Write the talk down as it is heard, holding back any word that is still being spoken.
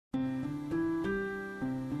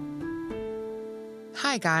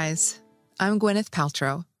Hi, guys. I'm Gwyneth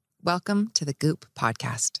Paltrow. Welcome to the GOOP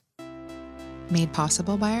podcast. Made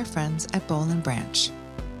possible by our friends at Boll & Branch.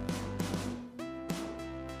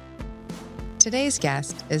 Today's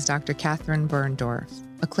guest is Dr. Catherine Birndorf,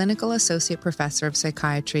 a clinical associate professor of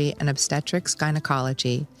psychiatry and obstetrics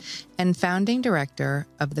gynecology and founding director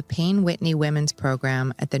of the Payne Whitney Women's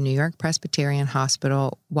Program at the New York Presbyterian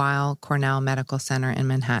Hospital Weill Cornell Medical Center in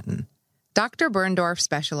Manhattan. Dr. Birndorf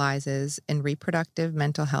specializes in reproductive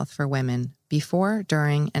mental health for women before,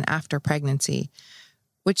 during, and after pregnancy,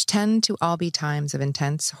 which tend to all be times of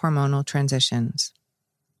intense hormonal transitions.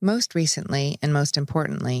 Most recently, and most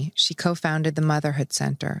importantly, she co-founded the Motherhood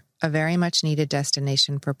Center, a very much needed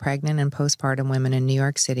destination for pregnant and postpartum women in New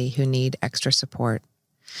York City who need extra support.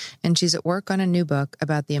 And she's at work on a new book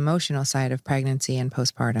about the emotional side of pregnancy and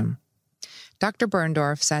postpartum. Dr.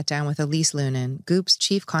 Birndorf sat down with Elise Lunin, GOOP's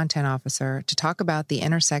chief content officer, to talk about the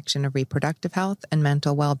intersection of reproductive health and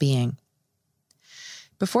mental well-being.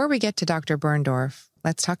 Before we get to Dr. Birndorf,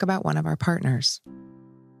 let's talk about one of our partners.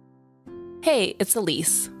 Hey, it's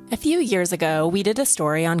Elise. A few years ago, we did a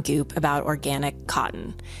story on GOOP about organic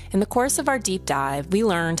cotton. In the course of our deep dive, we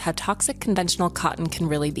learned how toxic conventional cotton can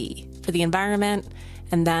really be for the environment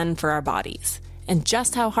and then for our bodies, and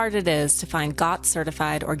just how hard it is to find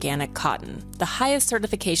GOTS-certified organic cotton, the highest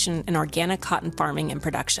certification in organic cotton farming and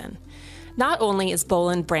production. Not only is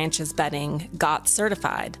Boll & Branch's bedding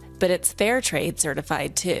GOTS-certified, but it's fair trade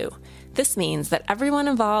certified too. This means that everyone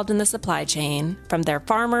involved in the supply chain, from their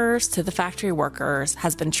farmers to the factory workers,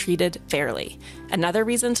 has been treated fairly. Another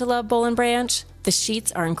reason to love Boll & Branch? The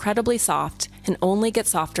sheets are incredibly soft and only get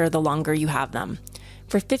softer the longer you have them.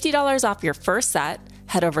 For $50 off your first set,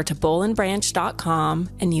 head over to bollandbranch.com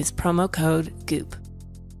and use promo code GOOP.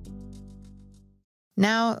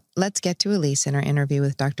 Now, let's get to Elise in her interview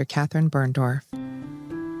with Dr. Catherine Birndorf.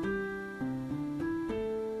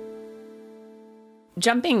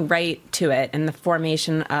 Jumping right to it in the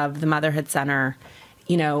formation of the Motherhood Center,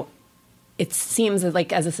 you know, it seems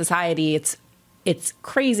like as a society, it's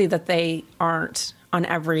crazy that they aren't on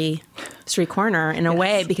every street corner in a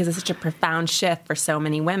way, because it's such a profound shift for so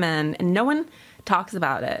many women, and no one talks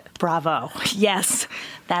about it. Bravo. Yes,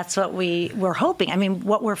 that's what we're hoping. I mean,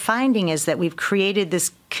 what we're finding is that we've created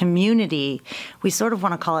this community. We sort of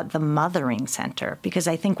want to call it the mothering center, because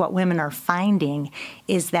I think what women are finding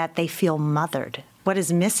is that they feel mothered. What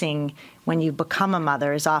is missing when you become a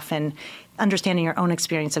mother is often understanding your own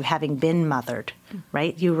experience of having been mothered,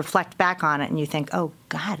 right? You reflect back on it and you think, oh,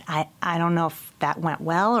 God, I don't know if that went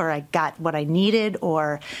well, or I got what I needed,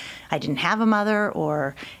 or I didn't have a mother,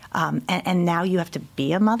 or and now you have to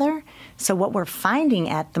be a mother. So what we're finding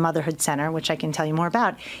at the Motherhood Center, which I can tell you more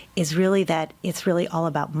about, is really that it's really all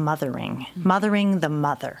about mothering, mothering the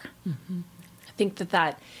mother. Mm-hmm. I think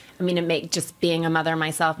it makes just being a mother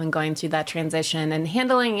myself and going through that transition and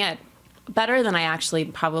handling it better than I actually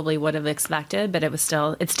probably would have expected, but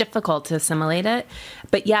it's difficult to assimilate it.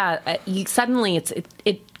 But yeah,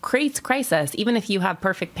 it creates crisis, even if you have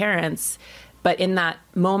perfect parents. But in that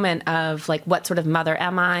moment of like, what sort of mother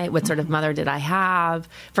am I? What sort of mother did I have?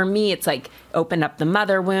 For me, it's like opened up the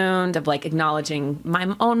mother wound of like acknowledging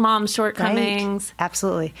my own mom's shortcomings. Right.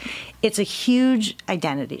 Absolutely. It's a huge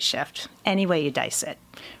identity shift, any way you dice it,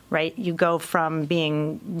 right? You go from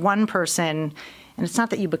being one person, and it's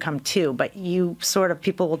not that you become two, but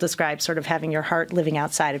people will describe sort of having your heart living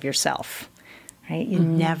outside of yourself, right?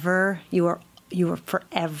 You are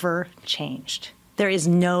forever changed. There is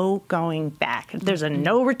no going back. There's a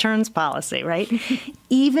no returns policy, right?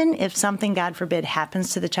 Even if something, God forbid,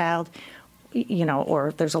 happens to the child,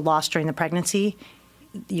 or there's a loss during the pregnancy,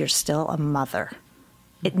 you're still a mother.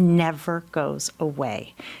 It never goes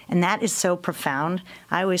away. And that is so profound.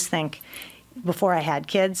 I always think, before I had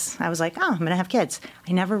kids, I was like, oh, I'm going to have kids.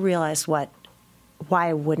 I never realized why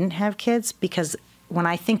I wouldn't have kids, because when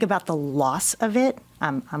I think about the loss of it,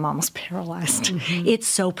 I'm almost paralyzed. Mm-hmm. It's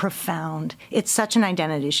so profound. It's such an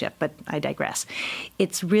identity shift, but I digress.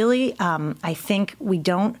 It's really, I think we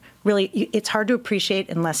don't really, it's hard to appreciate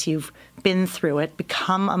unless you've been through it,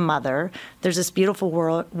 become a mother. There's this beautiful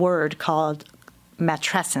word called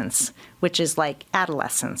matrescence, which is like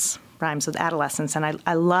adolescence, rhymes with adolescence. And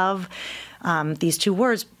I love these two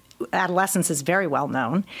words. Adolescence is very well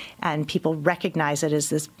known, and people recognize it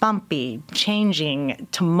as this bumpy, changing,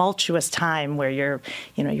 tumultuous time where your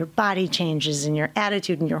body changes and your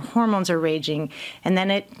attitude and your hormones are raging, and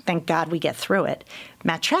then thank God we get through it.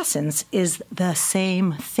 Matrescence is the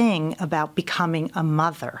same thing about becoming a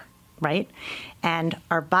mother, right? And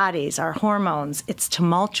our bodies, our hormones, it's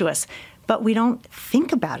tumultuous, but we don't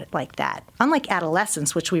think about it like that. Unlike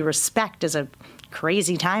adolescence, which we respect as a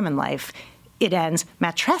crazy time in life, it ends.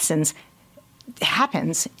 Matrescence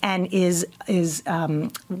happens and is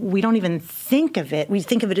we don't even think of it. We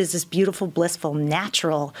think of it as this beautiful, blissful,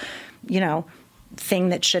 natural, thing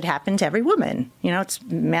that should happen to every woman.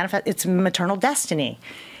 It's maternal destiny.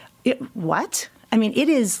 What? I mean, it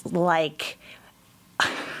is like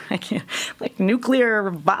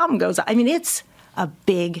nuclear bomb goes off. I mean, it's a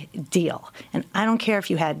big deal. And I don't care if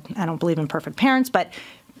you had, I don't believe in perfect parents, but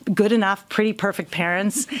good enough, pretty perfect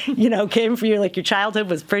parents, came for you, like your childhood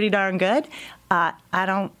was pretty darn good.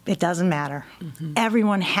 It doesn't matter. Mm-hmm.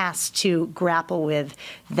 Everyone has to grapple with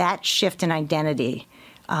that shift in identity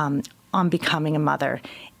on becoming a mother.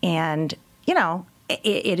 And,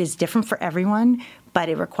 it is different for everyone, but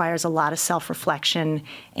it requires a lot of self-reflection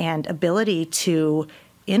and ability to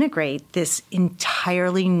integrate this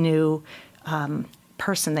entirely new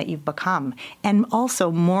person that you've become, and also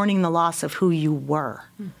mourning the loss of who you were,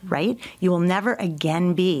 right? You will never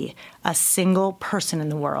again be a single person in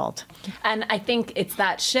the world. And I think it's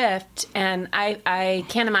that shift, and I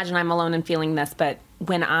can't imagine I'm alone in feeling this, but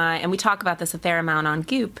and we talk about this a fair amount on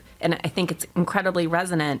GOOP, and I think it's incredibly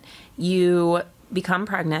resonant, you become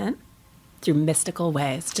pregnant through mystical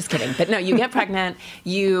ways. Just kidding. But no, you get pregnant,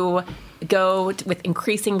 you go with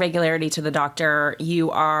increasing regularity to the doctor,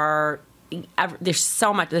 there's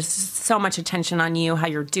so much attention on you, how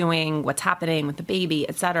you're doing, what's happening with the baby,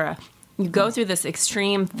 et cetera. You go through this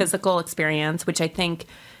extreme physical experience, which I think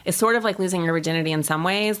is sort of like losing your virginity in some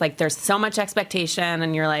ways. Like there's so much expectation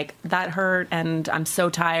and you're like, that hurt and I'm so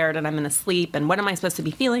tired and I'm going to sleep and what am I supposed to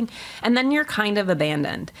be feeling? And then you're kind of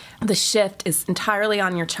abandoned. The shift is entirely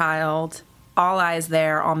on your child, all eyes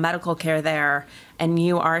there, all medical care there, and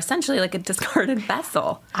you are essentially like a discarded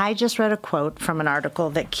vessel. I just read a quote from an article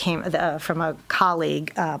that came from a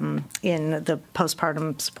colleague in the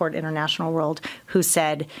Postpartum Support International world who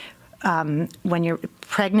said, when your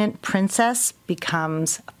pregnant princess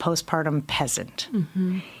becomes a postpartum peasant.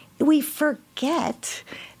 Mm-hmm. We forget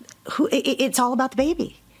it's all about the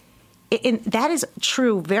baby. And that is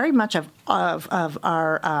true very much of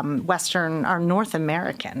our Western, our North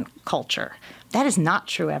American culture. That is not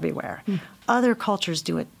true everywhere. Mm. Other cultures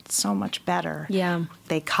do it so much better. Yeah.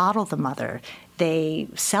 They coddle the mother. They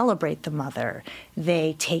celebrate the mother.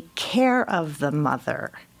 They take care of the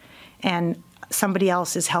mother. And somebody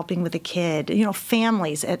else is helping with the kid.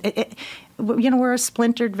 Families. We're a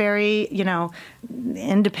splintered, very,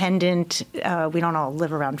 independent. We don't all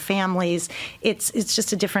live around families. It's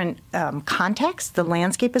just a different context. The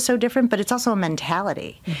landscape is so different, but it's also a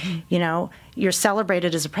mentality. Mm-hmm. You're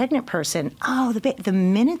celebrated as a pregnant person. Oh, the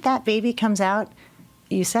minute that baby comes out,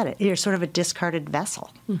 you said it. You're sort of a discarded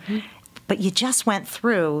vessel. Mm-hmm. But you just went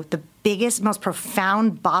through the biggest, most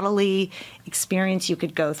profound bodily experience you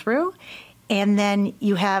could go through. And then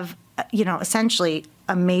you have, essentially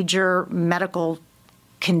a major medical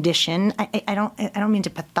condition. I don't mean to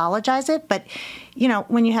pathologize it, but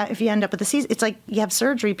if you end up with a C, it's like you have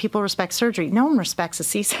surgery. People respect surgery. No one respects a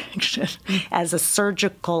C-section as a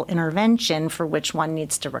surgical intervention for which one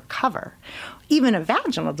needs to recover. Even a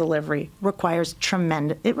vaginal delivery requires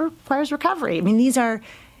recovery. I mean, these are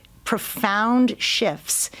profound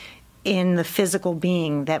shifts in the physical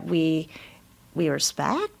being that we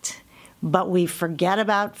respect. But we forget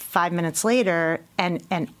about 5 minutes later,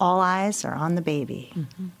 and all eyes are on the baby.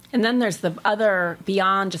 Mm-hmm. And then there's the other,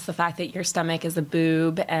 beyond just the fact that your stomach is a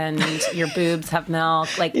boob and your boobs have milk,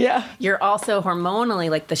 you're also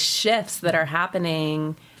hormonally, like the shifts that are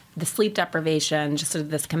happening, the sleep deprivation, just sort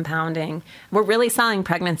of this compounding. We're really selling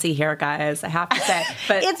pregnancy here, guys, I have to say.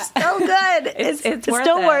 But it's so good. It's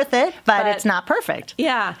still worth it, but it's not perfect.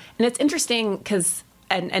 Yeah. And it's interesting because...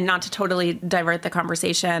 And not to totally divert the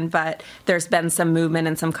conversation, but there's been some movement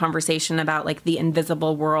and some conversation about like the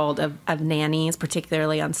invisible world of nannies,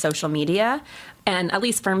 particularly on social media. And at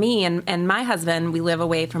least for me and my husband, we live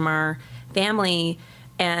away from our family,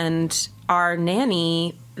 and our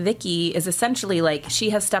nanny, Vicky, is essentially like, she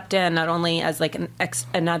has stepped in not only as like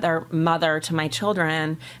another mother to my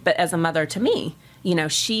children, but as a mother to me.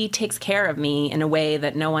 She takes care of me in a way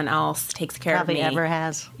that no one else takes care of me. Probably ever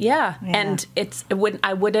has. Yeah. And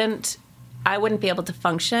I wouldn't be able to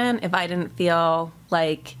function if I didn't feel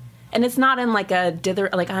like, and it's not in like a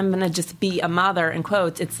dither, like I'm going to just be a mother in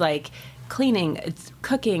quotes. It's like cleaning, it's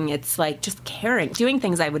cooking, it's like just caring, doing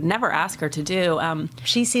things I would never ask her to do.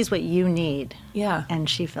 She sees what you need. Yeah. And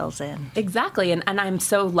she fills in. Exactly. And I'm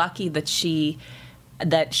so lucky that she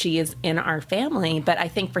is in our family. But I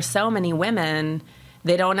think for so many women,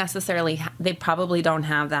 they don't necessarily, they probably don't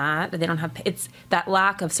have that. They don't have, it's that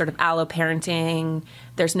lack of sort of allo-parenting.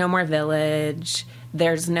 There's no more village.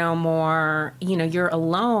 There's no more, you're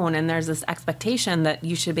alone, and there's this expectation that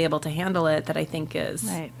you should be able to handle it that I think is,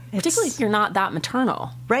 right. Particularly if you're not that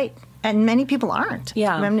maternal. Right. And many people aren't.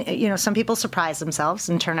 Yeah. Some people surprise themselves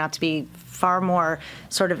and turn out to be far more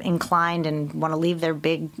sort of inclined and want to leave their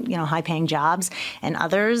big, high-paying jobs. And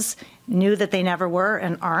others knew that they never were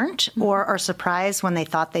and aren't, or are surprised when they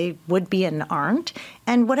thought they would be and aren't.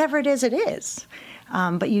 And whatever it is, it is.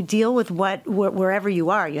 But you deal with wherever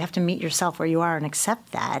you are. You have to meet yourself where you are and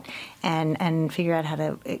accept that and figure out how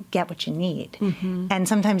to get what you need. Mm-hmm. And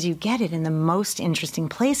sometimes you get it in the most interesting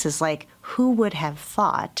places, like who would have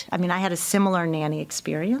thought? I mean, I had a similar nanny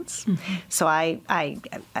experience. Mm-hmm. So I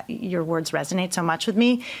your words resonate so much with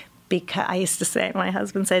me. Because I used to say, my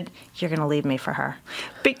husband said, "You're going to leave me for her,"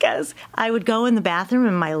 because I would go in the bathroom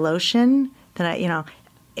and my lotion that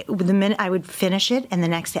the minute I would finish it, and the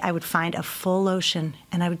next day I would find a full lotion,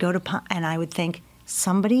 and I would go to and I would think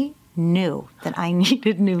somebody knew that I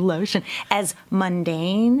needed new lotion. As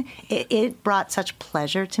mundane, it brought such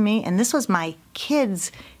pleasure to me, and this was my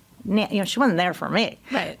kid's. She wasn't there for me,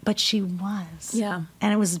 right? But she was, yeah,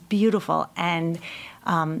 and it was beautiful, and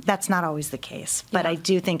that's not always the case. But I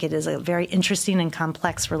do think it is a very interesting and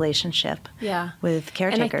complex relationship, with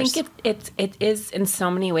caretakers. And I think it is in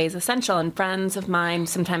so many ways essential. And friends of mine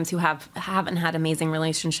sometimes who haven't had amazing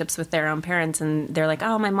relationships with their own parents, and they're like,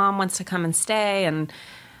 "Oh, my mom wants to come and stay," and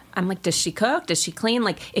I'm like, "Does she cook? Does she clean?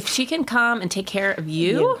 Like, if she can come and take care of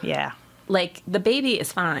you, like the baby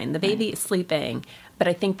is fine. The baby is sleeping." But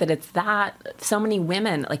I think that it's that so many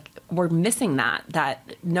women, like, we're missing that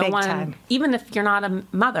no Big one, time. Even if you're not a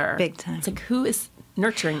mother, Big time. It's like, who is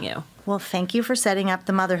nurturing you? Well, thank you for setting up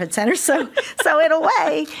the Motherhood Center. So in a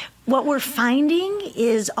way, what we're finding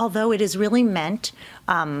is, although it is really meant,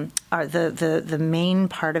 the main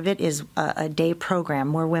part of it is a day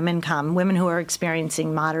program where women who are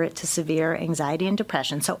experiencing moderate to severe anxiety and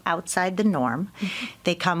depression, so outside the norm. Mm-hmm.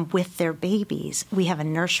 They come with their babies. We have a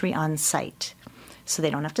nursery on site, so they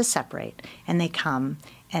don't have to separate, and they come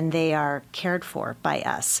and they are cared for by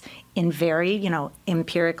us in very,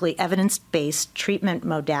 empirically evidence-based treatment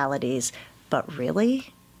modalities. But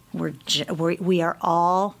really, we are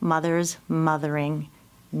all mothers mothering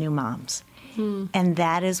new moms. And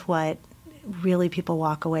that is what really people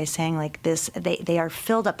walk away saying, like this, they are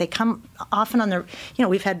filled up. They come often on their,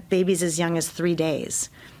 we've had babies as young as 3 days.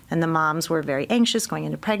 And the moms were very anxious going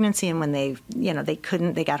into pregnancy, and when they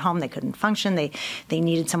got home, they couldn't function. They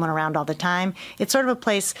needed someone around all the time. It's sort of a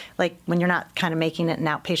place like when you're not kind of making it an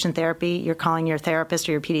outpatient therapy, you're calling your therapist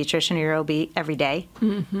or your pediatrician or your OB every day.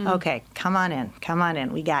 Mm-hmm. Okay, come on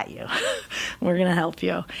in, we got you. We're going to help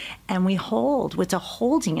you. And it's a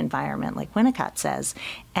holding environment, like Winnicott says,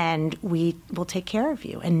 and we will take care of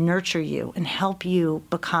you and nurture you and help you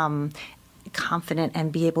become confident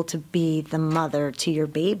and be able to be the mother to your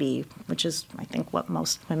baby, which is, I think, what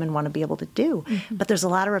most women want to be able to do. Mm-hmm. But there's a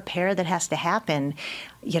lot of repair that has to happen,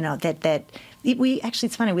 that we actually,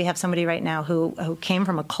 it's funny, we have somebody right now who came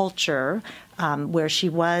from a culture where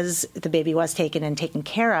the baby was taken and taken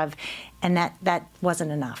care of, and that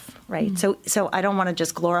wasn't enough, right? Mm-hmm. So I don't want to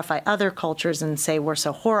just glorify other cultures and say we're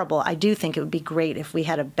so horrible. I do think it would be great if we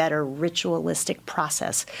had a better ritualistic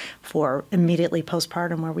process for immediately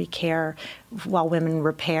postpartum where we care while women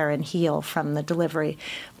repair and heal from the delivery.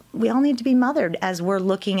 We all need to be mothered as we're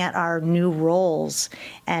looking at our new roles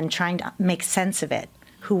and trying to make sense of it.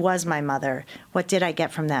 Who was my mother? What did I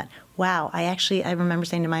get from that? Wow, I remember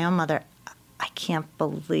saying to my own mother, I can't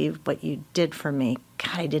believe what you did for me.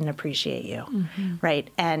 God, I didn't appreciate you, right?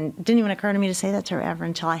 And it didn't even occur to me to say that to her ever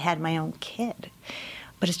until I had my own kid.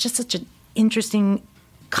 But it's just such an interesting,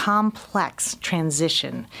 complex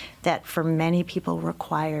transition that for many people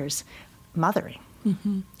requires mothering.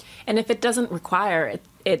 Mm-hmm. And if it doesn't require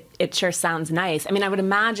it, it sure sounds nice. I mean, I would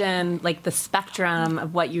imagine like the spectrum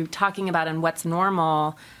of what you're talking about and what's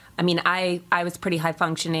normal. I mean, I was pretty high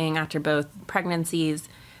functioning after both pregnancies.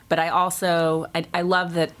 But I also, I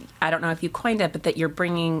love that, I don't know if you coined it, but that you're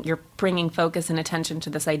bringing focus and attention to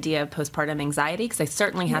this idea of postpartum anxiety, because I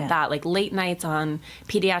certainly had that, like late nights on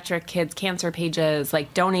pediatric kids' cancer pages,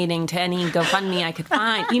 like donating to any GoFundMe I could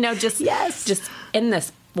find, just in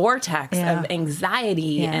this vortex of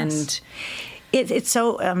anxiety. And it's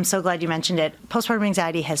so, I'm so glad you mentioned it. Postpartum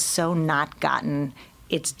anxiety has so not gotten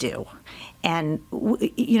its due. And,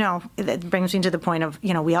 that brings me to the point of,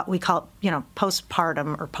 we call it,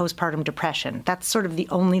 postpartum or postpartum depression. That's sort of the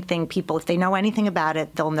only thing people, if they know anything about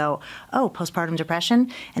it, they'll know, oh, postpartum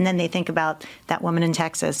depression. And then they think about that woman in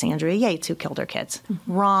Texas, Andrea Yates, who killed her kids.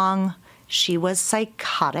 Mm-hmm. Wrong. She was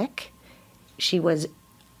psychotic. She was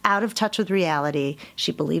out of touch with reality.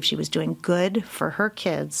 She believed she was doing good for her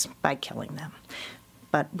kids by killing them.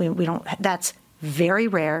 But we don't, that's very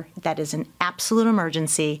rare. That is an absolute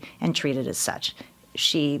emergency and treated as such.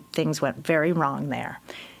 Things went very wrong there.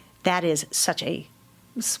 That is such a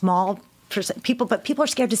small percent but people are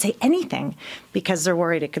scared to say anything because they're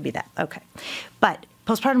worried it could be that. Okay. But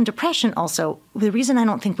postpartum depression also, the reason I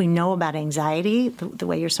don't think we know about anxiety, the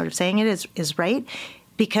way you're sort of saying it is right,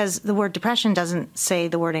 because the word depression doesn't say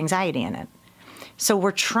the word anxiety in it. So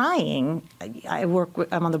we're trying,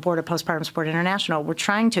 I'm on the board of Postpartum Support International, we're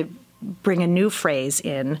trying to bring a new phrase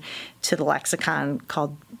in to the lexicon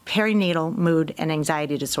called perinatal mood and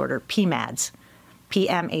anxiety disorder, PMADS.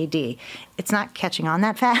 PMAD. It's not catching on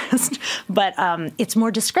that fast, but it's more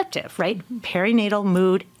descriptive, right? Perinatal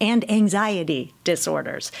mood and anxiety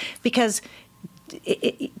disorders, because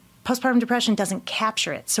postpartum depression doesn't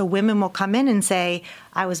capture it. So women will come in and say,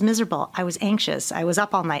 I was miserable, I was anxious, I was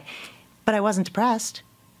up all night, but I wasn't depressed,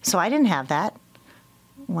 so I didn't have that.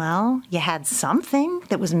 Well, you had something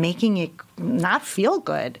that was making you not feel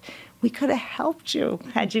good. We could have helped you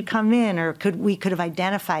had you come in, or we could have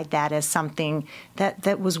identified that as something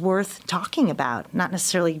that was worth talking about, not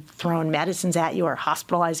necessarily throwing medicines at you or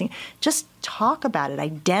hospitalizing. Just talk about it,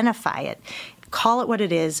 identify it, call it what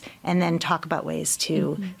it is, and then talk about ways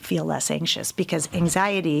to feel less anxious, because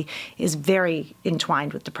anxiety is very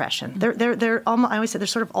entwined with depression. They're almost, I always say they're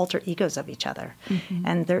sort of alter egos of each other,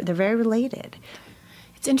 and they're very related.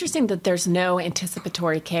 It's interesting that there's no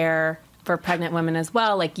anticipatory care for pregnant women as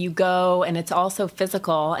well. Like, you go and it's also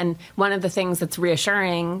physical. And one of the things that's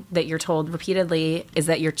reassuring that you're told repeatedly is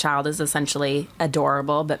that your child is essentially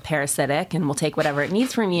adorable but parasitic and will take whatever it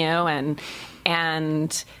needs from you.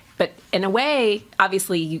 But in a way,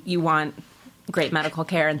 obviously you want great medical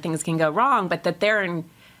care and things can go wrong, but that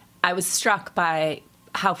I was struck by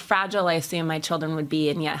how fragile I assume my children would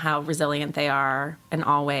be, and yet how resilient they are in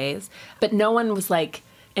all ways. But no one was like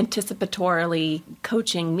anticipatorily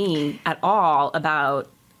coaching me at all about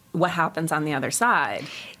what happens on the other side.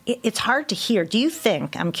 It's hard to hear. Do you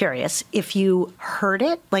think, I'm curious, if you heard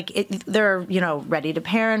it, like they're, ready to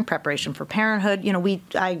parent, preparation for parenthood.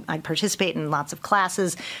 I participate in lots of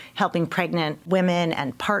classes helping pregnant women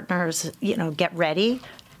and partners, get ready.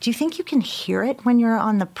 Do you think you can hear it when you're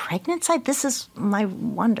on the pregnant side? This is my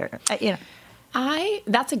wonder.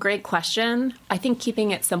 That's a great question. I think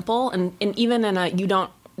keeping it simple and even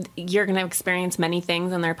you're going to experience many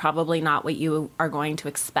things, and they're probably not what you are going to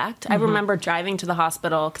expect. I remember driving to the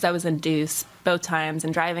hospital, because I was induced both times,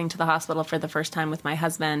 and driving to the hospital for the first time with my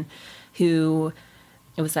husband, it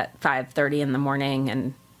was at 5:30 in the morning,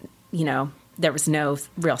 and, there was no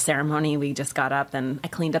real ceremony. We just got up and I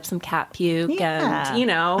cleaned up some cat puke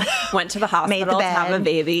and, went to the hospital to have a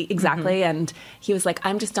baby. Exactly. And he was like,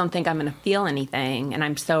 I just don't think I'm going to feel anything. And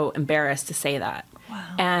I'm so embarrassed to say that.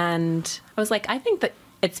 Wow. And I was like, I think that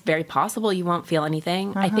it's very possible you won't feel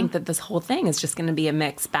anything. I think that this whole thing is just going to be a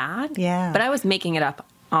mixed bag. Yeah. But I was making it up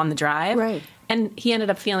on the drive. Right. And he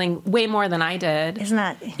ended up feeling way more than I did. Isn't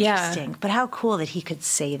that interesting? Yeah. But how cool that he could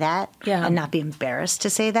say that and not be embarrassed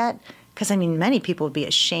to say that. Because, many people would be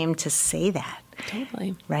ashamed to say that.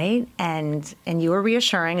 Totally. Right? And you were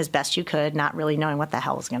reassuring as best you could, not really knowing what the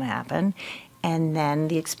hell was going to happen. And then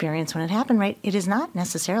the experience when it happened, right, it is not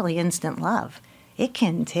necessarily instant love. It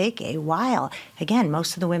can take a while. Again,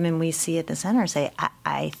 most of the women we see at the center say,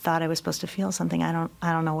 I thought I was supposed to feel something. I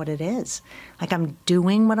don't know what it is. Like, I'm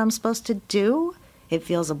doing what I'm supposed to do. It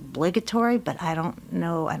feels obligatory, but I don't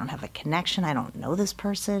know. I don't have a connection. I don't know this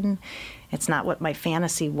person. It's not what my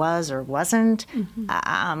fantasy was or wasn't.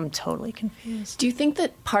 I'm totally confused. Do you think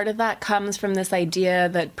that part of that comes from this idea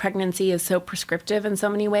that pregnancy is so prescriptive in so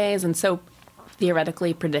many ways and so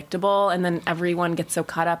theoretically predictable, and then everyone gets so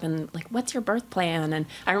caught up in, like, what's your birth plan? And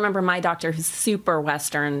I remember my doctor, who's super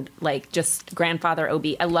Western, like, just grandfather OB.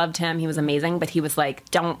 I loved him. He was amazing, but he was like,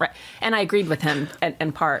 and I agreed with him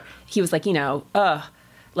in part. He was like,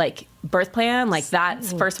 like, birth plan, like,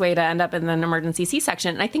 that's first way to end up in an emergency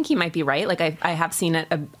C-section. And I think he might be right. Like, I have seen it,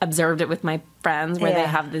 observed it with my friends where they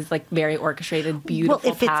have this, like, very orchestrated,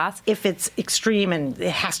 beautiful path. If it's extreme and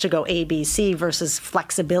it has to go A, B, C versus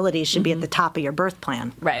flexibility should be at the top of your birth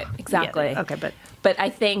plan. Right, exactly. Yeah, okay, but I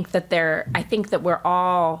think that we're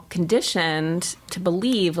all conditioned to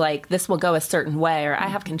believe, like, this will go a certain way, or I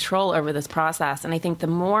have control over this process. And I think the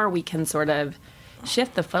more we can sort of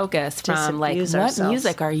shift the focus from, like, what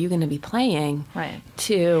music are you going to be playing,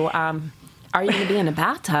 to are you going to be in a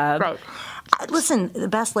bathtub? Right. Listen, the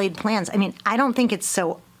best laid plans. I don't think it's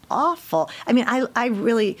so awful. I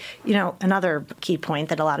really, another key point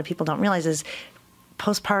that a lot of people don't realize is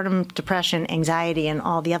postpartum depression, anxiety, and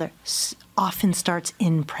all the other often starts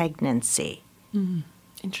in pregnancy.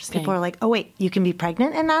 Interesting. People are like, oh, wait, you can be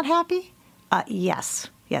pregnant and not happy? Yes.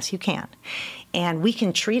 Yes, you can. And we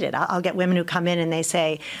can treat it. I'll get women who come in and they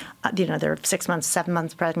say, they're 6 months, 7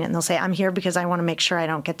 months pregnant, and they'll say, I'm here because I want to make sure I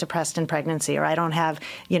don't get depressed in pregnancy, or I don't have,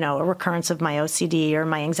 a recurrence of my OCD or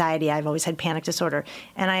my anxiety. I've always had panic disorder.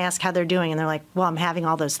 And I ask how they're doing, and they're like, well, I'm having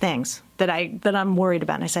all those things that I'm worried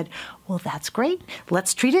about. And I said, well, that's great.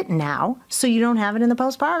 Let's treat it now so you don't have it in the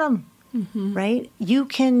postpartum. Right? You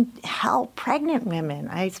can help pregnant women.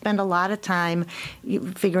 I spend a lot of time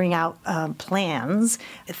figuring out plans,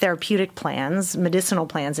 therapeutic plans, medicinal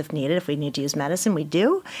plans if needed. If we need to use medicine, we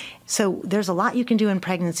do. So there's a lot you can do in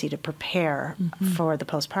pregnancy to prepare for the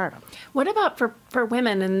postpartum. What about for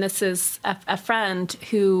women? And this is a friend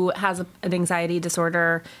who has an anxiety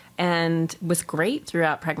disorder and was great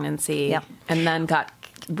throughout pregnancy and then got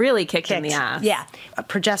really kicked in the ass. Yeah.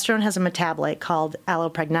 Progesterone has a metabolite called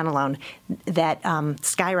allopregnenolone that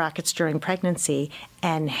skyrockets during pregnancy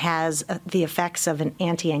and has the effects of an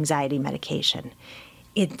anti-anxiety medication.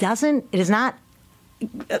 It is not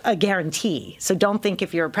a guarantee. So don't think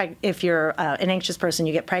if you're an anxious person,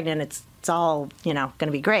 you get pregnant, it's all, going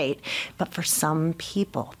to be great. But for some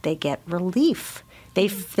people, they get relief. They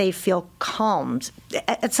feel calmed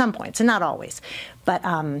at some points, and not always. But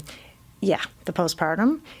the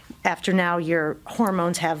postpartum, after now your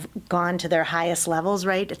hormones have gone to their highest levels,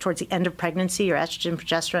 right, towards the end of pregnancy, your estrogen,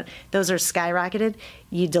 progesterone, those are skyrocketed.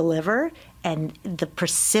 You deliver, and the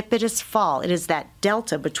precipitous fall, it is that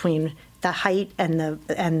delta between the height and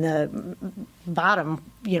the bottom,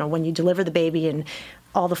 when you deliver the baby and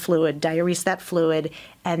all the fluid, diurese that fluid,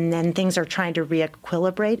 and then things are trying to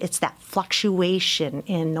re-equilibrate. It's that fluctuation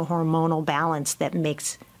in the hormonal balance that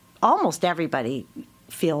makes almost everybody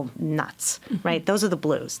feel nuts, right? Those are the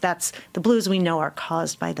blues. That's the blues we know are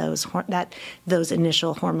caused by those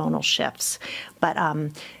initial hormonal shifts. But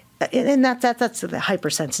and that's the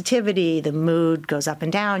hypersensitivity. The mood goes up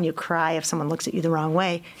and down. You cry if someone looks at you the wrong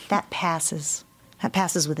way. That passes. That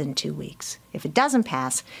passes within 2 weeks. If it doesn't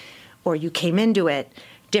pass, or you came into it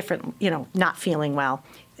different, not feeling well,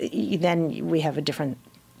 then we have a different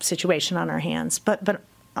situation on our hands. But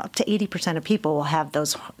up to 80% of people will have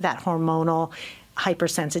that hormonal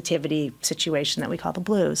hypersensitivity situation that we call the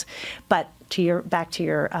blues. But back to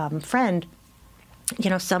your friend,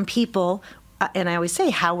 some people, and I always say,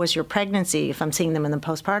 how was your pregnancy if I'm seeing them in the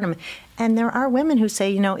postpartum? And there are women who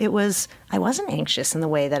say, I wasn't anxious in the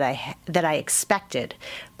way that I expected.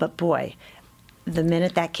 But boy, the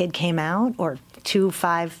minute that kid came out, or 2,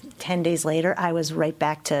 5, 10 days later, I was right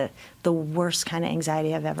back to the worst kind of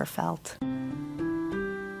anxiety I've ever felt.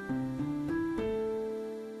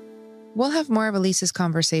 We'll have more of Elise's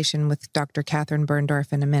conversation with Dr. Catherine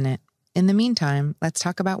Birndorf in a minute. In the meantime, let's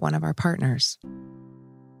talk about one of our partners.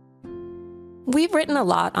 We've written a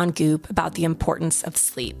lot on GOOP about the importance of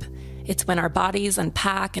sleep. It's when our bodies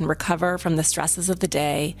unpack and recover from the stresses of the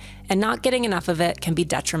day, and not getting enough of it can be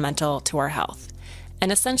detrimental to our health.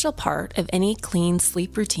 An essential part of any clean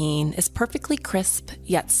sleep routine is perfectly crisp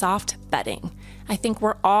yet soft bedding. I think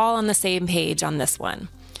we're all on the same page on this one.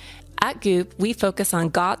 At GOOP, we focus on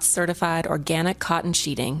GOTS-certified organic cotton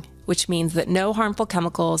sheeting, which means that no harmful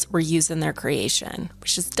chemicals were used in their creation,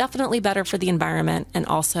 which is definitely better for the environment and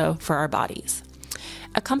also for our bodies.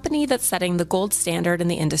 A company that's setting the gold standard in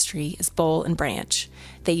the industry is Boll & Branch.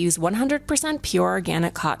 They use 100% pure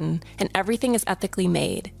organic cotton, and everything is ethically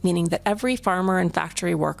made, meaning that every farmer and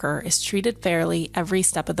factory worker is treated fairly every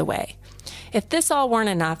step of the way. If this all weren't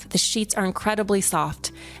enough, the sheets are incredibly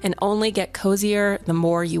soft and only get cozier the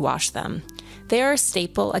more you wash them. They are a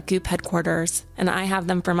staple at GOOP headquarters, and I have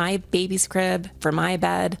them for my baby's crib, for my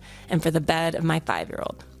bed, and for the bed of my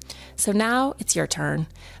 5-year-old. So now it's your turn.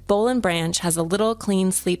 Boll & Branch has a little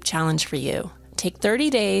clean sleep challenge for you. Take 30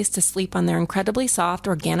 days to sleep on their incredibly soft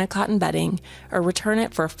organic cotton bedding, or return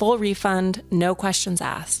it for a full refund, no questions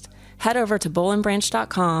asked. Head over to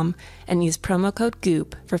bollandbranch.com and use promo code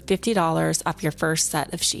GOOP for $50 off your first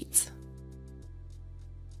set of sheets.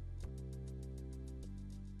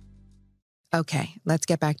 Okay, let's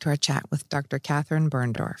get back to our chat with Dr. Catherine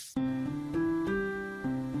Birndorf.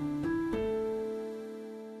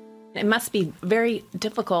 It must be very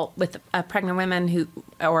difficult with pregnant women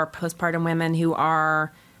or postpartum women who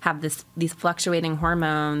have these fluctuating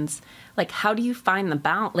hormones. Like, how do you find the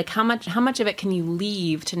balance? Like, how much of it can you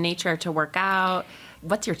leave to nature to work out?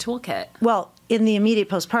 What's your toolkit? Well, in the immediate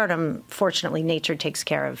postpartum, fortunately, nature takes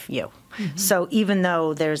care of you. Mm-hmm. So even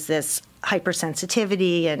though there's this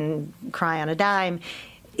hypersensitivity and cry on a dime,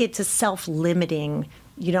 it's a self-limiting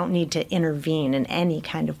you don't need to intervene in any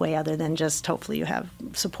kind of way other than just hopefully you have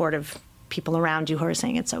supportive people around you who are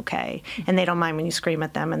saying it's okay. And they don't mind when you scream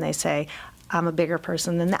at them and they say, I'm a bigger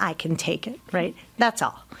person than that. I can take it, right? That's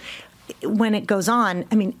all. When it goes on,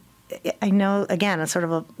 I mean, I know, again, a sort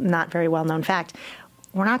of a not very well-known fact,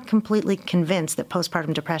 we're not completely convinced that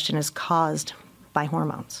postpartum depression is caused by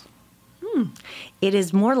hormones. It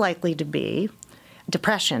is more likely to be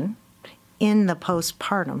depression in the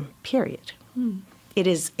postpartum period. It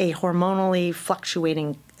is a hormonally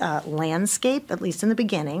fluctuating landscape, at least in the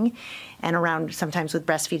beginning, and around sometimes with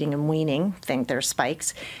breastfeeding and weaning, think there's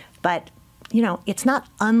spikes. But, you know, it's not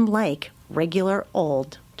unlike regular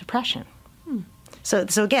old depression. So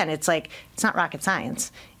again, it's like, it's not rocket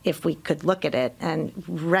science if we could look at it and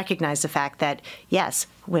recognize the fact that, yes,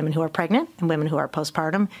 women who are pregnant and women who are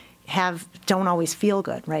postpartum don't always feel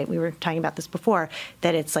good, right? We were talking about this before,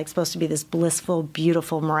 that it's like supposed to be this blissful,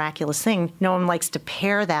 beautiful, miraculous thing. No one likes to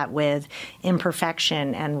pair that with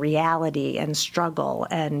imperfection and reality and struggle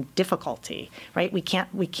and difficulty, right? We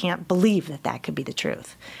can't believe that could be the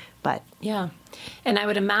truth. But yeah. And I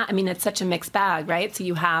would imagine, I mean, it's such a mixed bag, right? So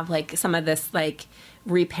you have like some of this like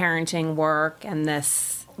reparenting work and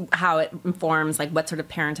this, how it informs like what sort of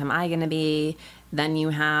parent am I going to be? Then you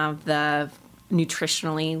have the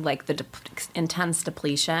nutritionally, like the intense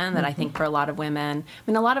depletion that I think for a lot of women, I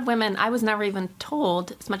mean, a lot of women, I was never even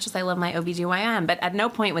told, as much as I love my OBGYN, but at no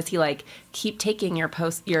point was he like, keep taking your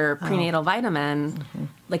prenatal vitamin,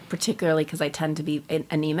 like particularly because I tend to be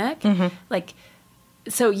anemic. Like,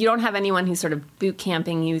 so you don't have anyone who's sort of boot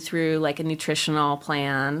camping you through like a nutritional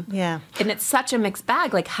plan. Yeah. And it's such a mixed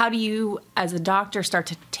bag. Like, how do you, as a doctor, start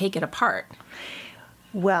to take it apart?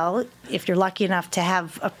 Well, if you're lucky enough to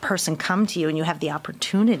have a person come to you and you have the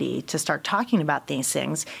opportunity to start talking about these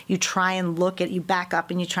things, you try and you back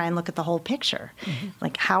up and you try and look at the whole picture.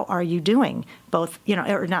 Like, how are you doing? Both, you know,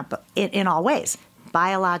 or not, but in all ways,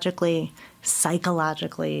 biologically,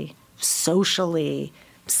 psychologically, socially,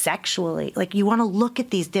 sexually. Like, you want to look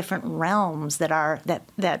at these different realms that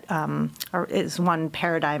is one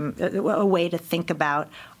paradigm, a way to think about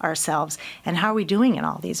ourselves and how are we doing in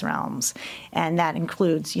all these realms. And that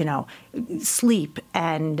includes, you know, sleep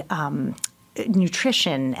and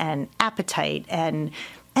nutrition and appetite and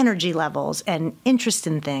energy levels and interest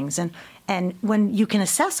in things. And when you can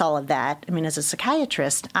assess all of that, I mean, as a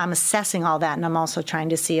psychiatrist, I'm assessing all that, and I'm also trying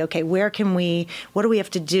to see, okay, what do we have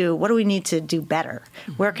to do? What do we need to do better?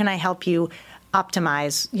 Where can I help you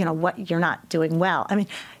optimize, you know, what you're not doing well? I mean,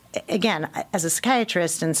 again, as a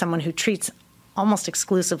psychiatrist and someone who treats almost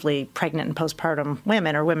exclusively pregnant and postpartum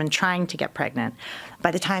women or women trying to get pregnant,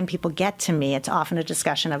 by the time people get to me, it's often a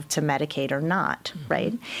discussion of to medicate or not,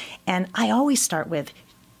 right? And I always start with,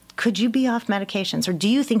 could you be off medications, or do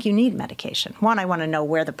you think you need medication? One, I want to know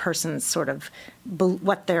where the person's sort of,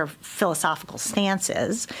 what their philosophical stance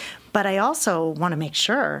is, but I also want to make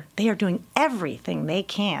sure they are doing everything they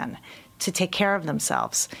can to take care of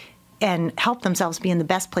themselves and help themselves be in the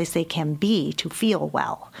best place they can be to feel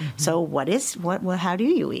well. So how do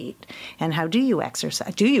you eat? And how do you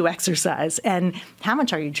exercise? Do you exercise? And how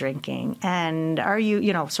much are you drinking? And are you,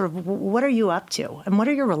 you know, sort of, what are you up to? And what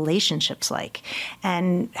are your relationships like?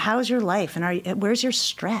 And how's your life? And where's your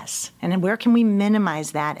stress? And where can we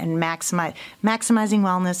minimize that and maximizing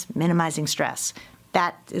wellness, minimizing stress?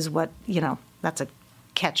 That is what, you know, that's a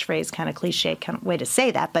catchphrase, kind of cliche kind of way to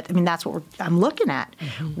say that, but I mean, that's what I'm looking at.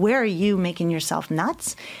 Where are you making yourself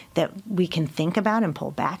nuts that we can think about and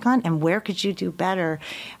pull back on? And where could you do better?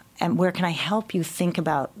 And where can I help you think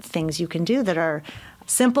about things you can do that are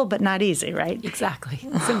simple but not easy, right? Exactly.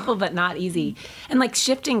 Simple but not easy. And like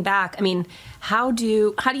shifting back, I mean, how do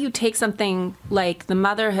you take something like the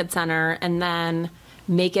Motherhood Center and then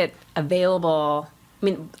make it available? I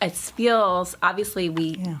mean, it feels, obviously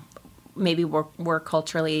maybe we're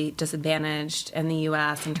culturally disadvantaged in the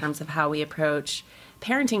U.S. in terms of how we approach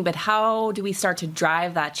parenting, but how do we start to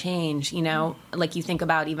drive that change? You know, like you think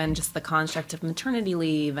about even just the construct of maternity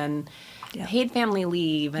leave and paid family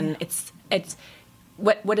leave, and it's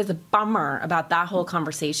what is a bummer about that whole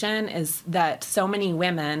conversation is that so many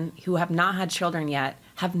women who have not had children yet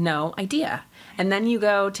have no idea. And then you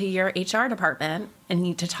go to your HR department and you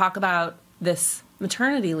need to talk about this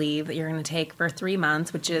maternity leave that you're going to take for 3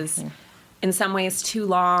 months, which is in some ways too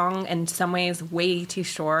long, in some ways way too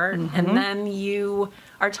short. And then you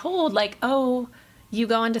are told like, oh, you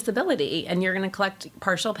go on disability and you're going to collect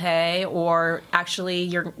partial pay, or actually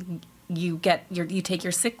you take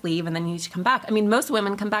your sick leave and then you need to come back. I mean, most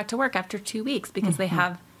women come back to work after 2 weeks because they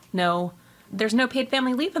have there's no paid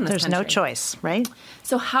family leave in this country. There's no choice, right?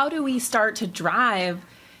 So how do we start to drive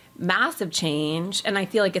massive change. And I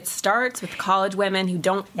feel like it starts with college women who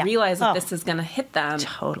don't realize that this is going to hit them.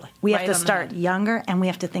 Totally. We have to start younger, and we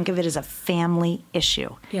have to think of it as a family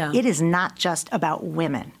issue. Yeah. It is not just about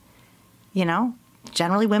women. You know,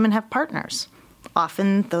 generally women have partners.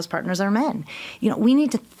 Often those partners are men. You know, we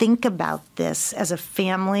need to think about this as a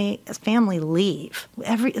family leave.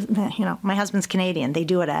 My husband's Canadian. They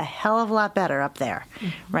do it a hell of a lot better up there,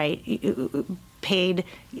 right? Paid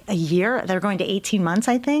a year. They're going to 18 months,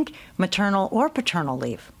 I think, maternal or paternal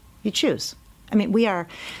leave. You choose. I mean,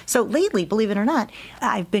 so lately, believe it or not,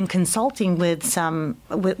 I've been consulting with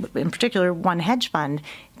in particular, one hedge fund.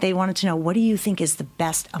 They wanted to know, what do you think is the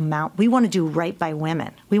best amount? We want to do right by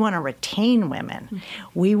women. We want to retain women.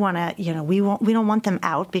 Mm-hmm. We want to, we don't want them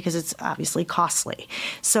out because it's obviously costly.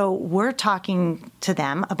 So we're talking to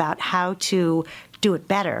them about how to do it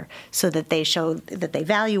better so that they show that they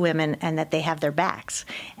value women and that they have their backs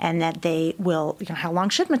and that they will, how long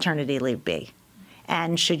should maternity leave be?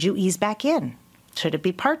 And should you ease back in? Should it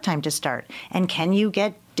be part-time to start? And can you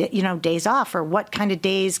get, days off? Or what kind of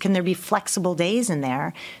days, can there be flexible days in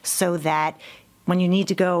there so that when you need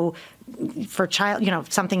to go for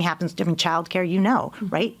if something happens during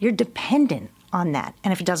childcare, right? You're dependent on that.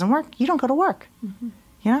 And if it doesn't work, you don't go to work,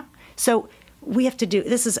 So we have to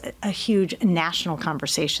this is a huge national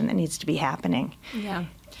conversation that needs to be happening. Yeah,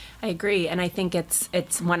 I agree. And I think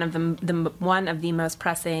it's one of the most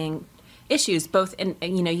pressing issues, both in,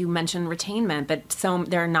 you mentioned retainment, but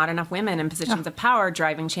there are not enough women in positions of power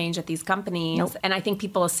driving change at these companies. Nope. And I think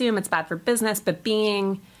people assume it's bad for business, but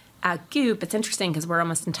being at GOOP, it's interesting because we're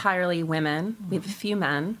almost entirely women. We have a few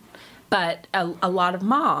men, but a lot of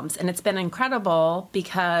moms. And it's been incredible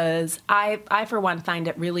because I, for one, find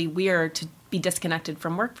it really weird to be disconnected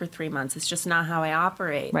from work for 3 months. It's just not how I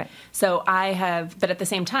operate. Right. So but at the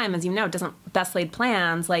same time, as you know, best laid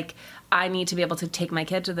plans, like I need to be able to take my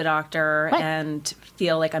kid to the doctor and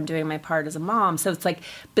feel like I'm doing my part as a mom. So it's like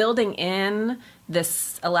building in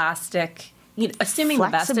this elastic, assuming the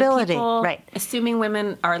best of people, assuming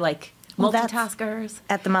women are like multitaskers.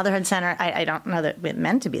 At the Motherhood Center, I don't know that we're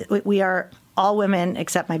meant to be. We are all women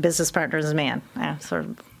except my business partner is a man. Sort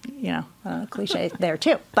of, cliche there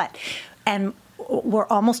too. And we're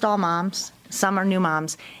almost all moms. Some are new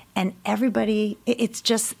moms. And everybody, it's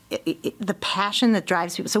just the passion that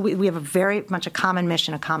drives people. So we have a very much a common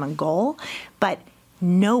mission, a common goal. But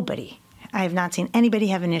I have not seen anybody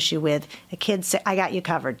have an issue with a kid say, I got you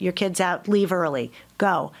covered. Your kid's out, leave early,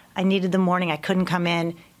 go. I needed the morning, I couldn't come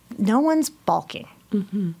in. No one's balking.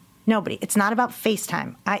 Mm-hmm. Nobody. It's not about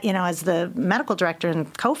FaceTime. As the medical director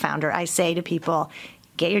and co-founder, I say to people,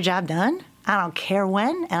 get your job done. I don't care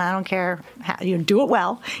when, and I don't care how. You do it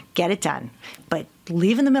well, get it done. But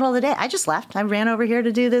leave in the middle of the day. I just left. I ran over here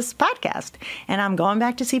to do this podcast, and I'm going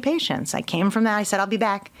back to see patients. I came from that. I said, I'll be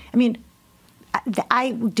back. I mean,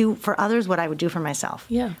 I do for others what I would do for myself.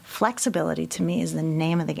 Yeah. Flexibility to me is the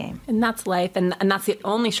name of the game. And that's life. And that's the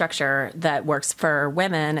only structure that works for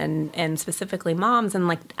women and specifically moms. And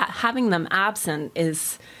like having them absent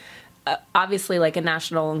is obviously like a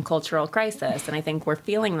national and cultural crisis. And I think we're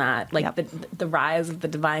feeling that, like the rise of the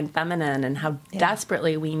divine feminine and how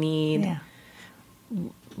desperately we need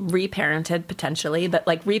reparented potentially, but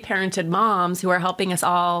like reparented moms who are helping us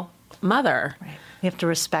all mother. Right. We have to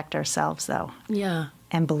respect ourselves, though. Yeah.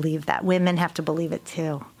 And believe that. Women have to believe it,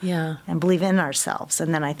 too. Yeah. And believe in ourselves.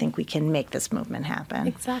 And then I think we can make this movement happen.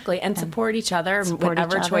 Exactly. And support each other,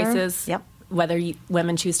 whatever choices. Yep. Whether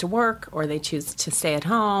women choose to work or they choose to stay at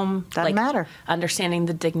home. Doesn't matter. Understanding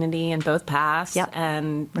the dignity in both paths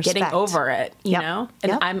and respect. Getting over it, you know?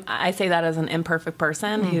 And I say that as an imperfect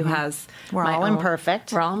person who has We're all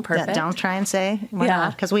imperfect. We're all imperfect. Don't try and say we're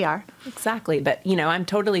not, because we are. Exactly. But, I'm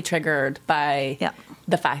totally triggered by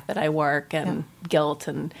the fact that I work and guilt.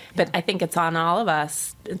 But I think it's on all of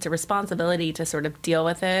us. It's a responsibility to sort of deal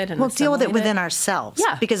with it. And deal with it within ourselves.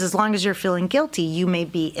 Yeah. Because as long as you're feeling guilty, you may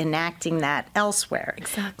be enacting that elsewhere.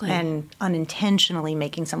 Exactly. And unintentionally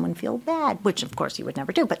making someone feel bad, which of course you would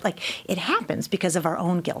never do. But it happens because of our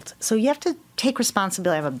own guilt. So you have to take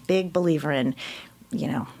responsibility. I'm a big believer in,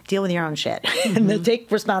 deal with your own shit and then take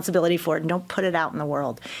responsibility for it and don't put it out in the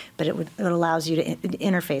world. But it allows you to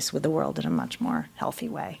interface with the world in a much more healthy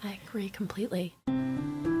way. I agree completely.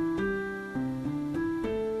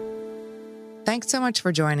 Thanks so much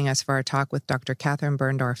for joining us for our talk with Dr. Catherine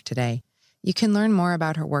Birndorf today. You can learn more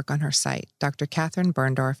about her work on her site,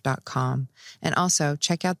 drcatherinebirndorf.com, and also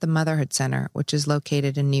check out the Motherhood Center, which is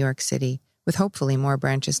located in New York City, with hopefully more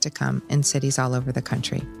branches to come in cities all over the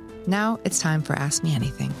country. Now it's time for Ask Me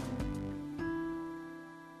Anything.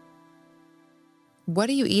 What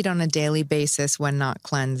do you eat on a daily basis when not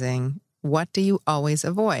cleansing? What do you always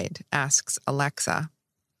avoid? Asks Alexa.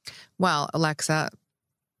 Well, Alexa,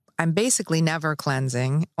 I'm basically never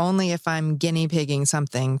cleansing, only if I'm guinea pigging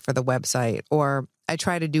something for the website, or I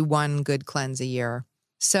try to do one good cleanse a year.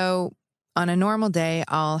 So on a normal day,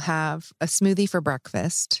 I'll have a smoothie for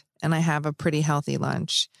breakfast, and I have a pretty healthy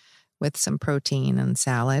lunch with some protein and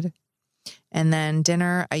salad. And then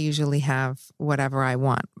dinner, I usually have whatever I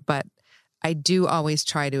want, but I do always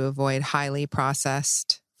try to avoid highly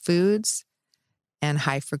processed foods and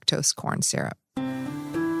high fructose corn syrup.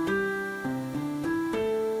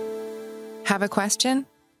 Have a question?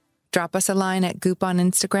 Drop us a line at GOOP on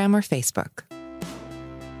Instagram or Facebook.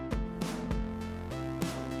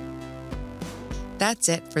 That's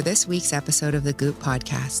it for this week's episode of the GOOP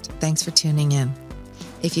podcast. Thanks for tuning in.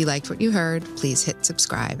 If you liked what you heard, please hit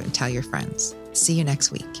subscribe and tell your friends. See you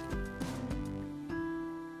next week.